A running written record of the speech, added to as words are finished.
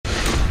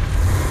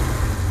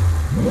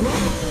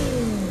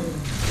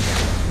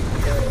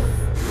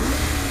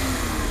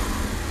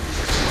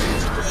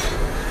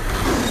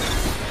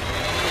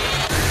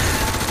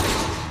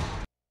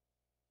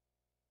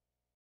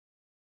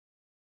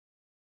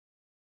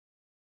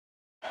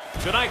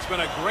Tonight's been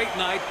a great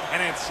night,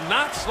 and it's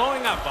not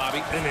slowing up,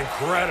 Bobby. An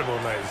incredible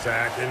night,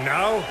 Zach. And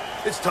now,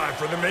 it's time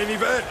for the main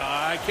event.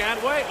 I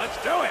can't wait.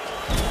 Let's do it.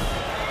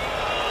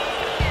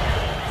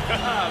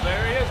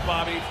 There he is,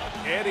 Bobby.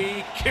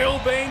 Eddie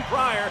Killbane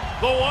Pryor,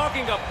 the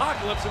walking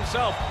apocalypse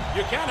himself.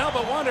 You can't help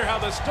but wonder how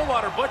the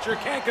Stillwater Butcher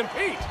can't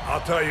compete.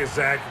 I'll tell you,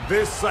 Zach,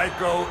 this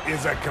psycho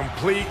is a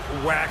complete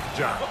whack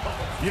job.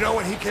 You know,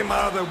 when he came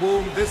out of the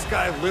womb, this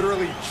guy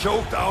literally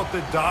choked out the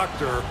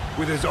doctor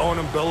with his own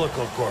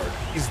umbilical cord.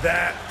 He's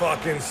that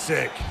fucking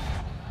sick.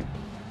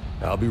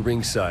 I'll be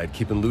ringside,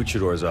 keeping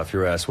luchadors off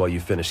your ass while you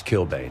finish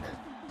Killbane.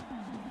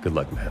 Good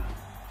luck, man.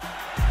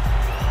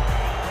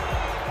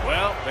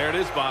 Well, there it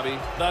is, Bobby.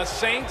 The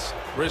Saints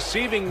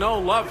receiving no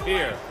love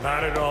here.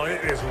 Not at all.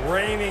 It is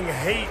raining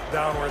hate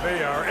down where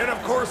they are, and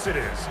of course it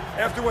is.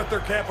 After what their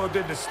capo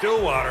did to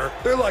Stillwater,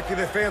 they're lucky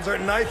the fans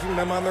aren't knifing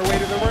them on their way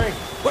to the ring.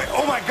 Wait,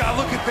 oh my God,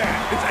 look at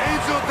that. It's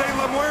Angel de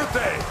la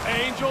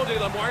Muerte. Angel de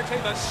la Muerte,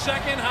 the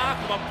second half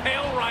of a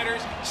Pale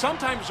Riders,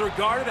 sometimes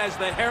regarded as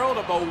the herald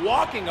of the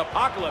walking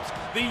apocalypse.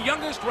 The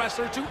youngest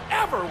wrestler to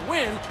ever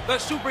win the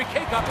Super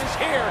K-Cup is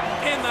here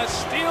in the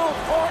Steel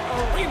Court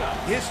Arena.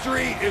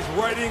 History is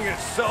writing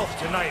itself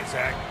tonight,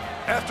 Zach.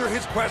 After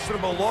his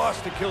questionable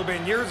loss to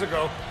Killbane years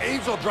ago,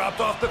 Angel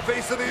dropped off the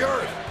face of the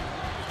earth.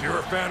 If you're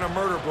a fan of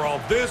Murder Brawl,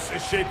 this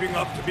is shaping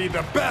up to be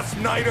the best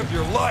night of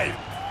your life.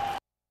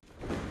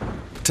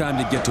 Time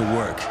to get to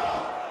work.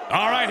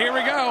 All right, here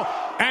we go.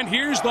 And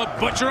here's the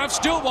Butcher of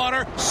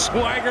Stillwater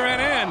swaggering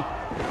in.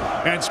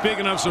 And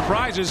speaking of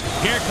surprises,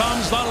 here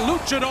comes the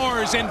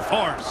Luchadors in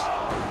force.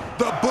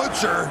 The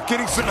Butcher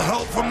getting some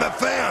help from the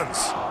fans.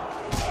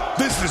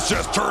 This has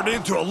just turned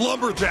into a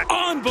lumberjack.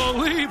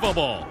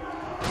 Unbelievable!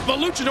 The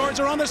Luchadors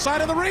are on the side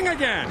of the ring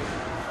again.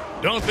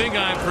 Don't think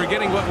I'm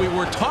forgetting what we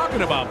were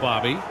talking about,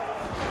 Bobby.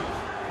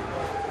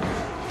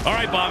 All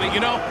right, Bobby,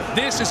 you know,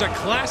 this is a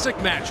classic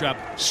matchup.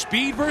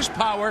 Speed versus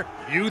power,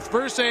 youth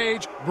versus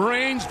age,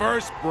 brains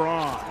versus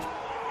brawn.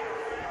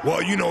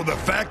 Well, you know, the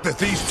fact that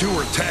these two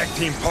are tag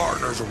team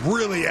partners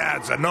really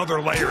adds another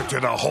layer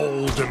to the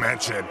whole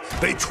dimension.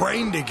 They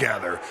train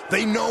together.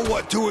 They know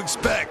what to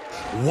expect.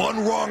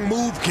 One wrong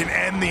move can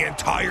end the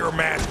entire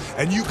match,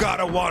 and you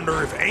gotta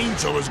wonder if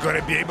Angel is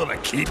gonna be able to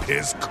keep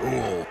his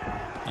cool.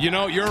 You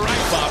know, you're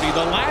right, Bobby.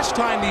 The last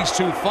time these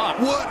two fought...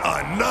 What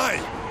a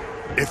night!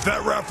 If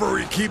that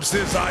referee keeps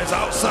his eyes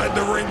outside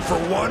the ring for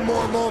one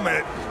more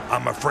moment,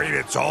 I'm afraid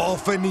it's all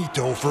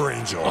finito for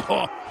Angel.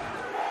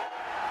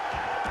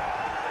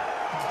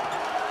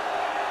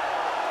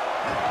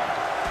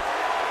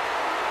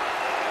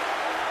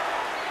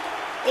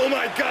 Oh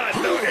my God,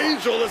 now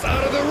Angel is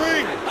out of the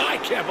ring! I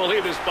can't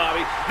believe this,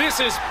 Bobby. This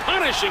is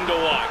punishing to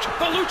watch.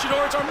 The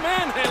Luchadors are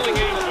manhandling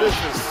Angel.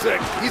 This is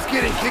sick. He's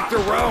getting kicked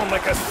around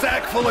like a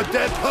sack full of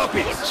dead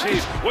puppies.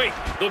 Jeez, wait,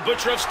 the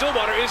Butcher of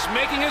Stillwater is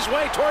making his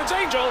way towards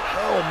Angel.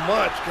 How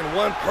much can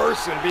one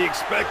person be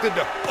expected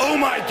to... Oh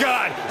my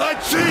God, a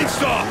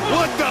chainsaw!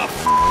 What the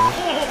f...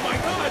 Oh my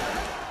God!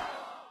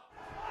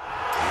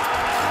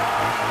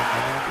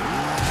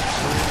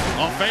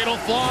 A fatal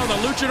flaw in the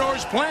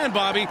Luchadors' plan,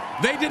 Bobby.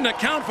 They didn't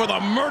account for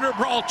the Murder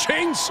Brawl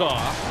chainsaw.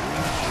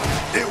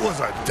 It was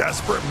a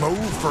desperate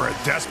move for a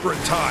desperate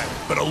time,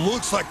 but it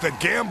looks like the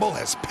gamble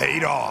has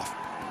paid off.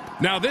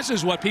 Now this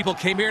is what people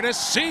came here to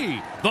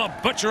see. The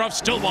Butcher of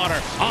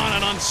Stillwater on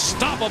an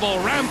unstoppable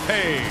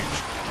rampage.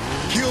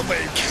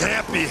 Killbane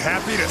can't be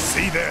happy to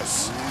see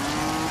this.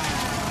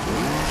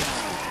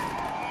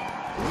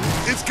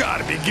 It's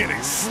gotta be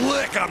getting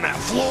slick on that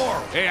floor.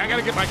 Hey, I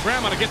gotta get my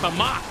grandma to get the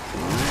mop.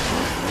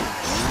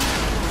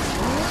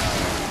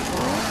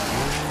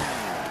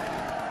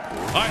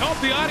 I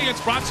hope the audience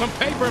brought some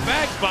paper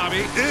bags,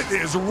 Bobby. It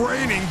is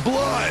raining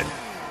blood.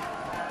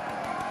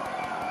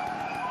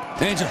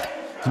 Angel,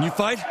 can you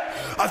fight?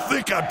 I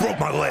think I broke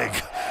my leg.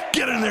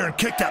 Get in there and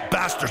kick that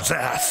bastard's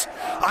ass.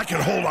 I can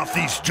hold off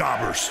these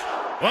jobbers.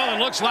 Well, it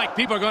looks like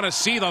people are going to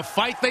see the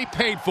fight they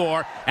paid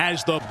for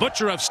as the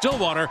Butcher of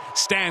Stillwater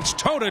stands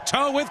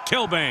toe-to-toe with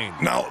Killbane.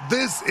 Now,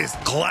 this is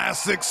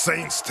classic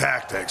Saints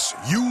tactics.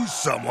 Use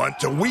someone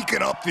to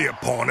weaken up the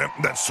opponent,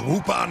 then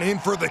swoop on in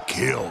for the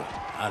kill.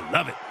 I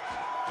love it.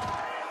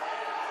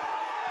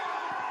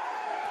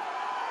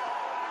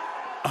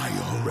 I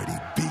already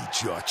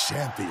beat your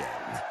champion.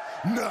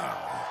 Now,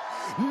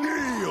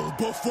 kneel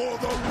before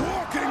the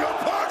walking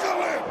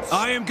apocalypse!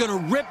 I am gonna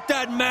rip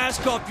that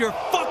mask off your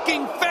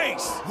fucking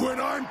face!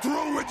 When I'm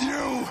through with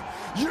you,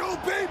 you'll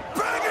be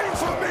begging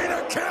for me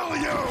to kill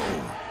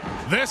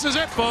you! This is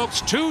it,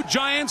 folks. Two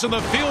giants in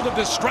the field of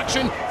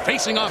destruction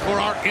facing off for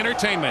our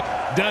entertainment.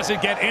 Does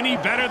it get any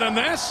better than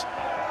this?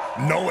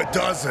 No, it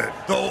doesn't.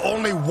 Though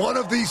only one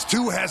of these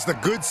two has the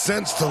good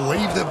sense to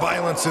leave the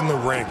violence in the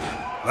ring.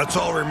 Let's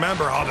all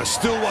remember how the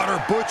Stillwater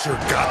Butcher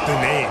got the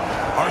name.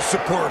 Our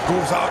support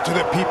goes out to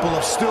the people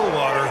of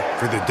Stillwater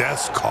for the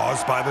deaths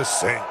caused by the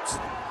Saints.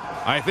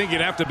 I think you'd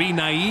have to be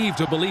naive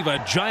to believe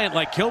a giant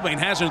like Killbane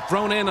hasn't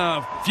thrown in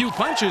a few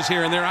punches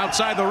here and there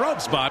outside the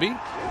ropes, Bobby.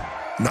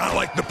 Not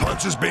like the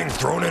punches being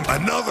thrown in.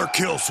 Another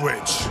kill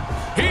switch.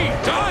 He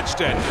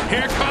dodged it.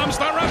 Here comes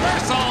the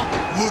reversal.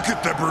 Look at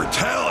with the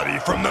brutality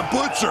from the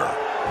Butcher.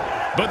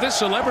 But this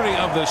celebrity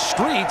of the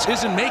streets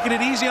isn't making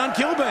it easy on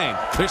Killbane.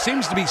 There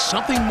seems to be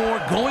something more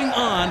going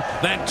on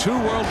than two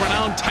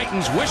world-renowned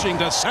titans wishing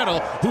to settle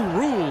who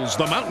rules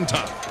the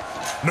mountaintop.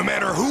 No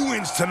matter who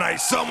wins tonight,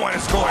 someone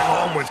is going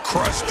home with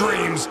crushed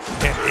dreams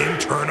and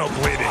internal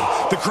bleeding.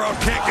 The crowd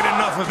can't get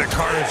enough of the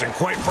carnage, and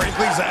quite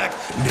frankly, Zach,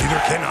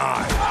 neither can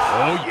I.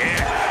 Oh,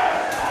 yeah.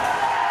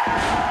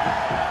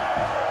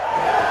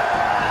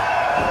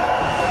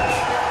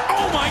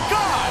 Oh, my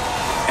God!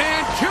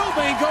 And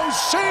Killbane goes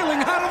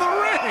sailing out of the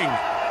ring!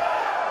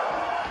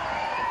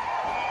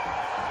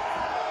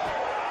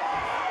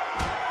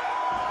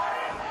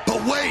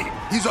 But wait,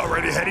 he's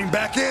already heading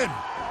back in.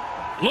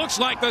 Looks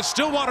like the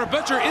Stillwater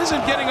Butcher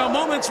isn't getting a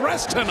moment's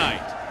rest tonight.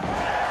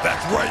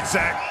 That's right,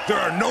 Zach. There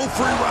are no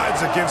free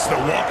rides against the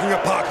walking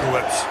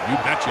apocalypse. You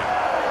betcha.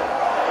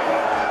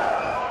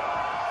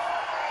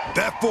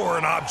 That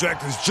foreign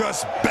object is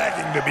just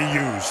begging to be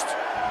used.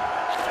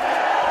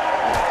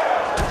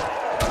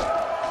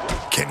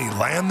 Can he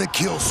land the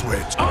kill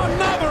switch?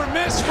 Another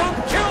miss from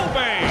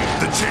Killbane!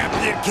 The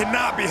champion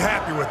cannot be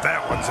happy with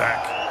that one,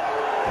 Zach.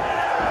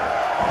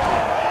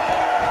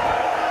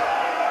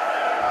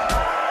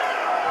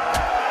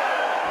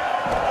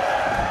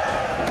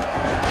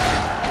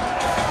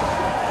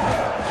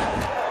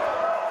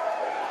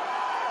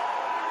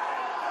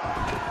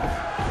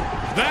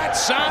 That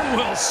sound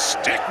will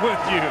stick with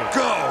you.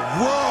 Go,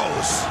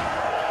 Rose!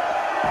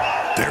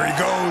 There he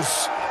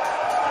goes.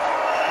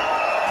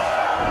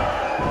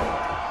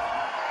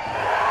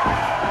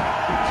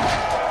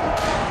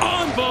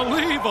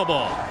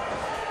 Unbelievable.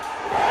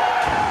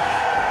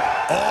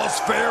 All's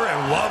fair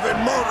in love and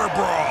murder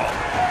brawl.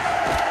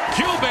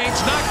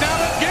 Killbane's knocked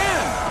out again.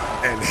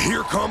 And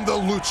here come the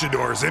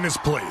luchadors in his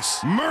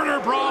place. Murder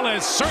Brawl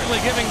is certainly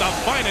giving the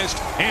finest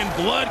in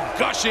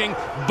blood-gushing,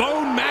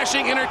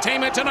 bone-mashing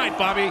entertainment tonight,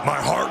 Bobby. My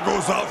heart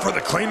goes out for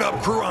the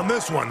cleanup crew on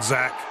this one,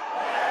 Zach.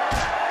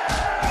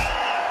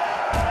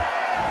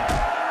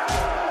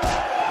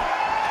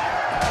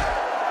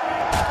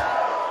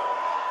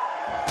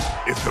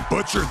 If the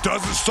Butcher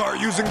doesn't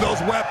start using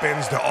those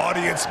weapons, the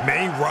audience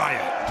may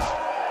riot.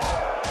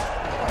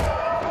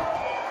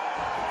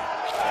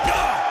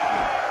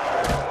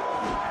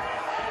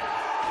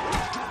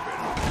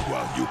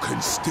 While you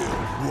can still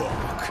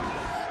walk,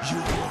 you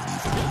won't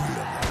even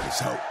realize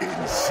how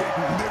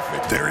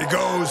insignificant. There he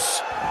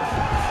goes.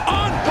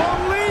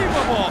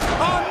 Unbelievable!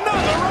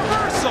 Another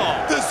reversal!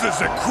 This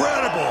is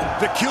incredible.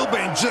 The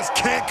Killbane just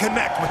can't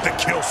connect with the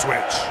kill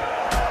switch.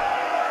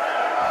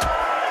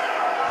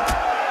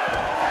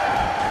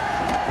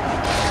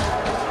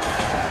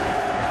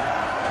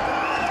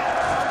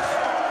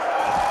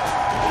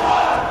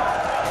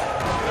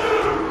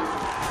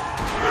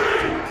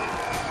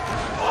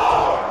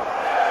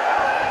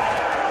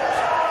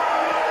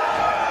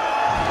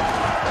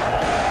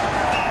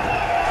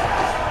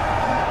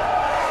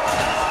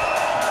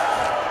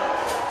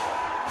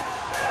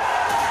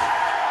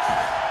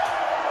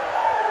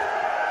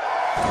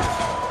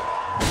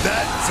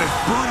 That's as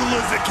brutal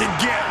as it can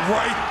get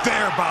right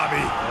there,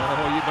 Bobby.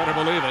 Oh, you better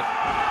believe it.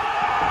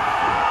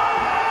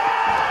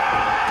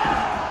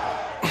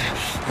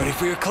 Ready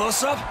for your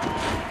close-up?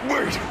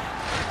 Wait!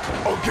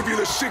 I'll give you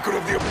the secret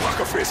of the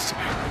Apocalypse.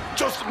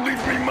 Just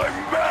leave me my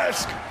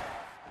mask!